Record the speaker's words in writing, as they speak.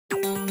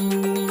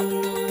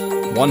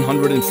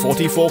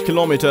144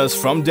 kilometers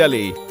from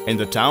Delhi, in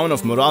the town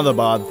of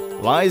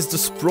Moradabad, lies the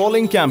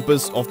sprawling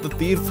campus of the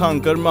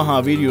Teerthanker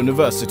Mahaveer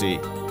University.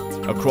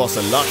 Across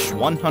a lush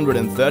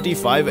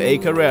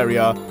 135-acre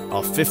area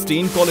are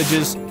 15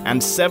 colleges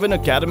and 7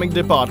 academic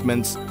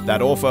departments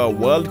that offer a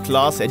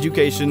world-class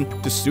education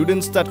to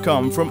students that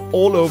come from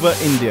all over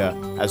India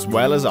as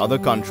well as other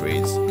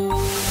countries.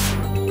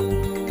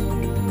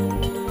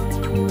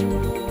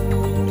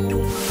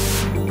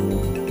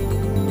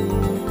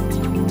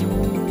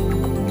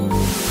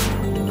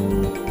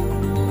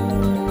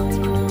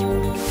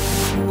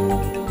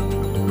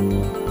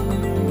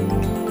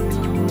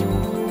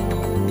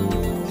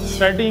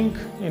 Studying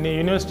in a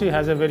university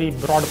has a very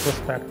broad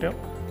perspective.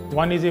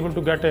 One is able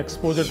to get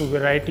exposure to a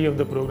variety of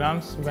the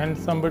programs. When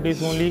somebody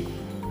is only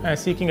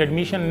seeking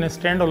admission in a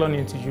standalone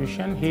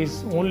institution, he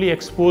is only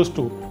exposed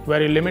to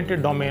very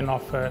limited domain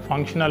of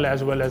functional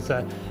as well as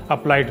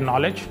applied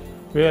knowledge.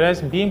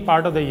 Whereas being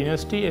part of the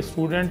university, a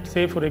student,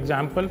 say for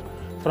example,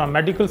 from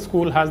medical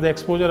school has the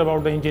exposure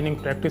about the engineering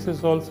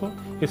practices also.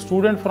 A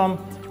student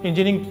from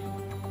engineering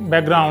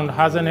background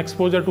has an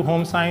exposure to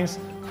home science,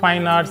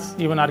 fine arts,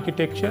 even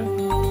architecture.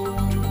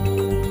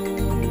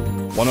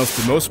 One of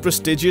the most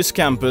prestigious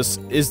campus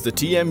is the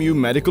TMU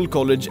Medical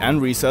College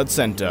and Research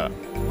Center.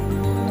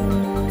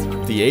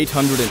 The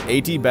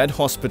 880-bed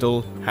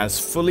hospital has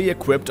fully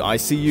equipped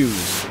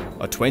ICUs,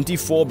 a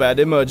 24-bed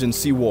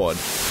emergency ward,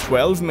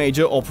 12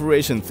 major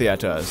operation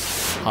theatres,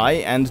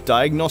 high-end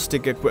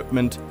diagnostic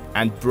equipment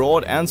and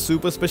broad and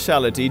super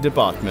specialty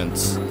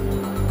departments.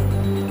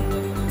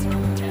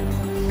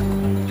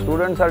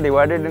 Students are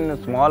divided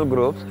in small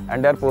groups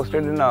and they are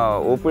posted in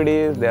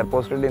OPDs, they are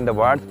posted in the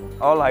wards.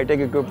 All high-tech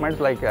equipments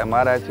like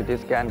MRI, CT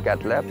scan,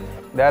 cath lab,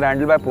 they are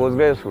handled by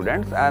postgraduate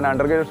students, and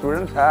undergraduate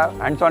students have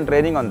hands-on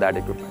training on that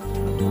equipment.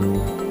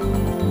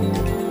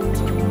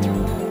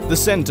 The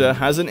center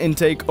has an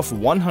intake of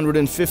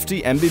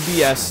 150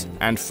 MBBS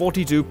and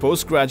 42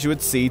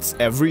 postgraduate seats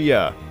every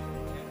year.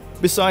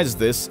 Besides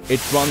this, it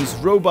runs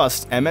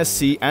robust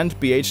MSc and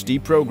PhD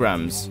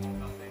programs.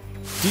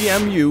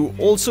 TMU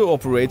also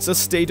operates a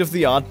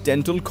state-of-the-art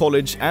dental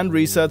college and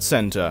research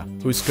center,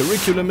 whose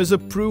curriculum is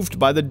approved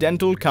by the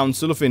Dental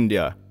Council of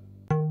India.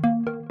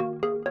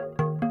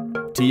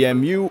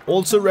 TMU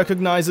also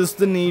recognizes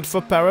the need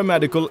for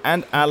paramedical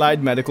and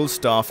allied medical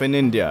staff in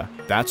India.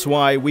 That's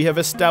why we have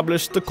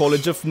established the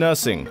College of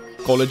Nursing,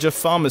 College of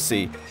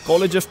Pharmacy,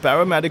 College of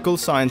Paramedical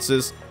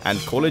Sciences and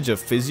College of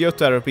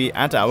Physiotherapy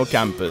at our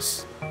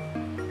campus.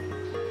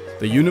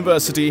 The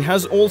university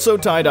has also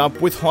tied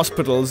up with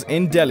hospitals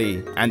in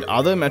Delhi and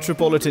other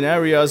metropolitan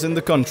areas in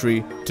the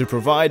country to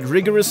provide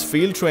rigorous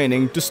field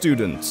training to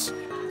students.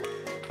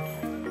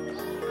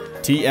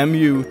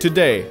 TMU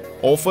today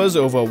offers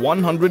over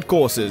 100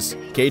 courses,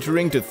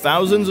 catering to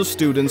thousands of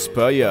students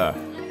per year.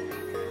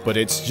 But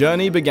its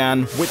journey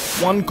began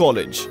with one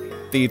college,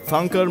 the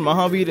Teerthanker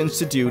Mahaveer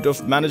Institute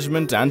of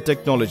Management and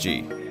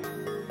Technology.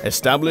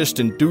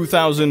 Established in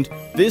 2000,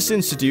 this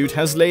institute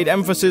has laid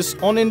emphasis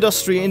on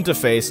industry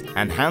interface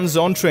and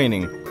hands-on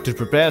training to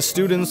prepare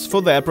students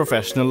for their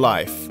professional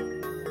life.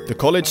 The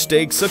college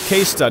takes a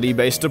case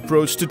study-based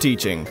approach to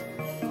teaching.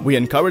 We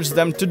encourage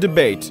them to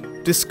debate,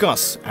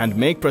 discuss and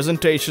make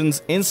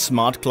presentations in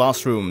smart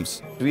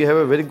classrooms. We have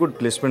a very good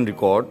placement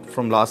record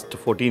from last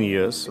 14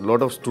 years. A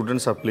lot of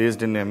students are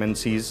placed in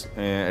MNCs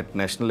at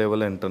national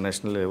level and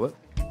international level.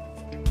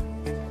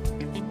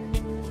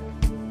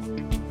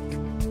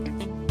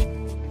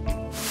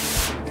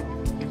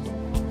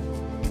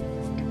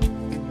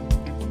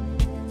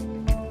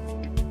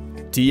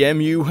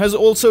 TMU has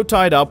also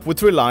tied up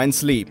with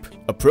Reliance Leap,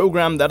 a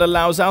program that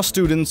allows our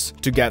students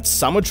to get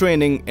summer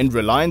training in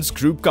Reliance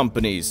Group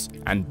companies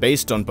and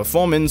based on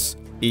performance,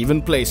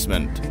 even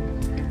placement.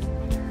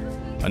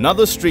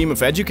 Another stream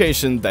of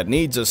education that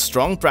needs a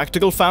strong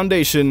practical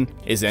foundation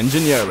is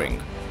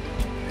engineering.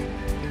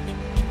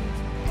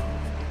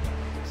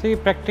 See,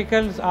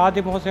 practicals are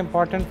the most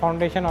important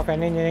foundation of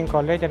any engineering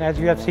college, and as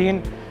you have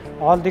seen,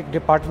 all the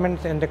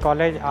departments in the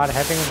college are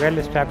having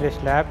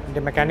well-established lab.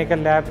 The mechanical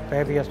lab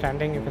where we are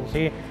standing, you can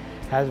see,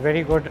 has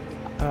very good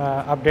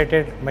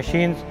updated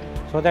machines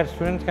so that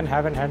students can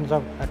have a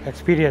hands-on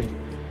experience.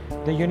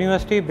 The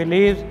university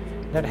believes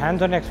that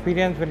hands-on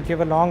experience will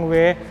give a long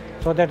way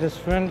so that the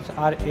students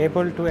are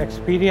able to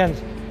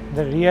experience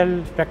the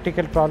real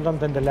practical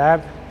problems in the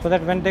lab so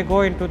that when they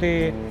go into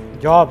the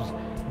jobs,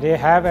 they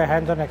have a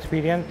hands-on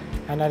experience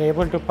and are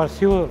able to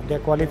pursue their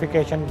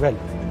qualification well.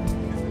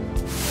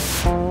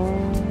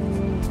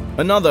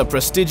 Another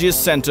prestigious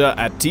center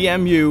at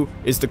TMU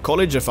is the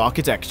College of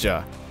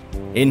Architecture.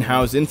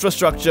 In-house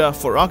infrastructure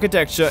for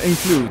architecture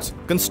includes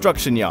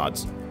construction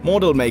yards,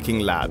 model making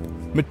lab,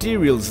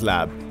 materials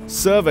lab,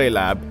 survey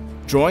lab,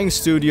 drawing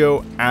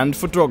studio and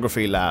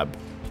photography lab.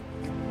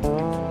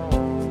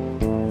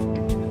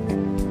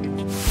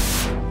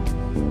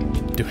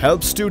 To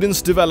help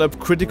students develop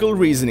critical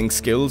reasoning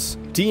skills,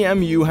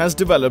 TMU has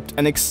developed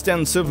an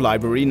extensive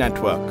library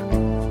network.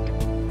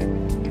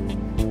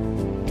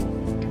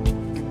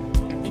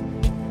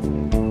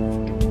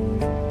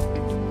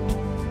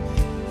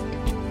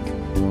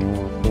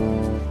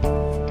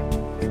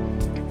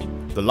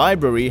 The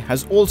library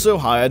has also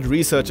hired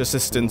research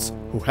assistants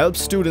who help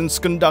students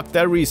conduct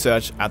their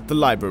research at the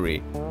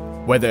library,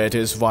 whether it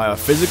is via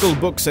physical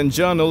books and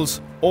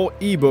journals or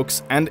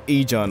e-books and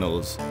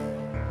e-journals.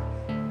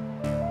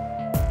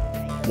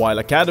 While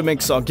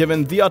academics are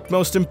given the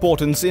utmost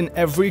importance in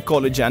every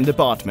college and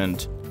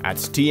department, at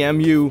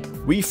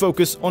TMU we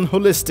focus on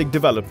holistic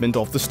development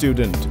of the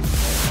student.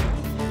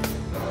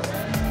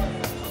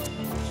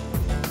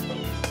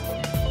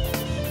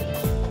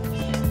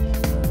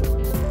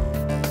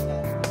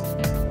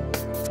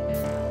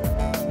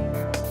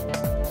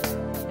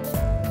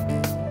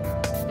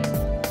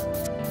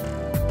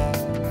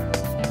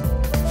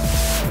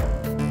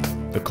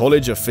 The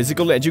College of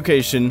Physical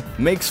Education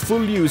makes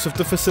full use of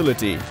the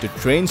facility to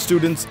train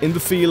students in the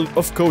field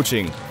of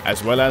coaching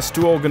as well as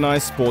to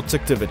organize sports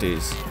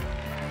activities.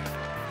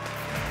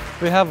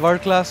 We have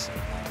world-class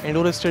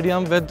indoor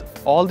stadium with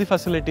all the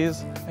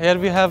facilities. Here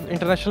we have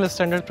international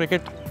standard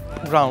cricket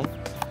ground,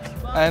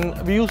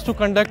 and we used to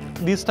conduct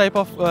these type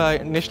of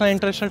national and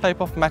international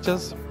type of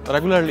matches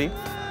regularly.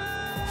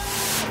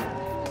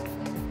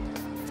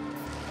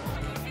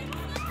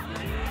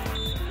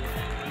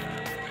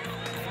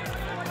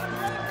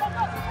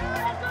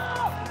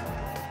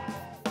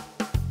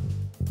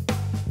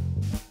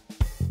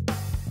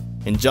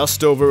 In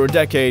just over a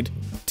decade,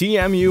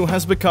 TMU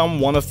has become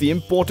one of the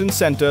important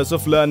centers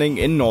of learning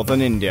in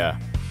northern India.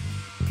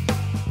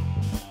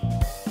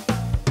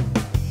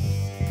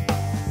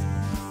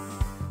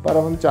 पर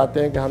हम चाहते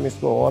हैं कि हम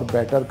इसको और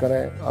better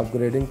करें,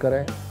 upgrading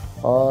करें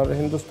और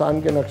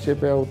हिंदुस्तान के नक्शे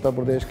पे, उत्तर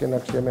प्रदेश के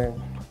नक्शे में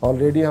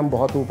ऑलरेडी हम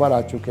बहुत ऊपर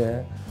आ चुके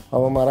हैं।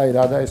 अब हमारा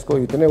इरादा इसको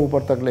इतने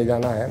ऊपर तक ले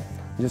जाना है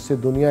जिससे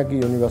दुनिया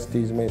की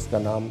यूनिवर्सिटीज़ में इसका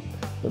नाम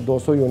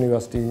 200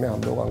 यूनिवर्सिटीज़ में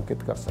हम लोग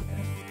अंकित कर सकें।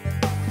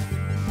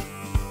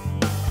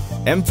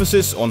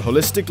 Emphasis on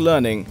holistic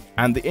learning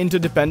and the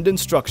interdependent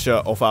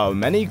structure of our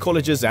many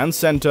colleges and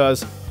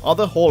centers are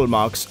the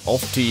hallmarks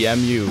of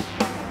TMU.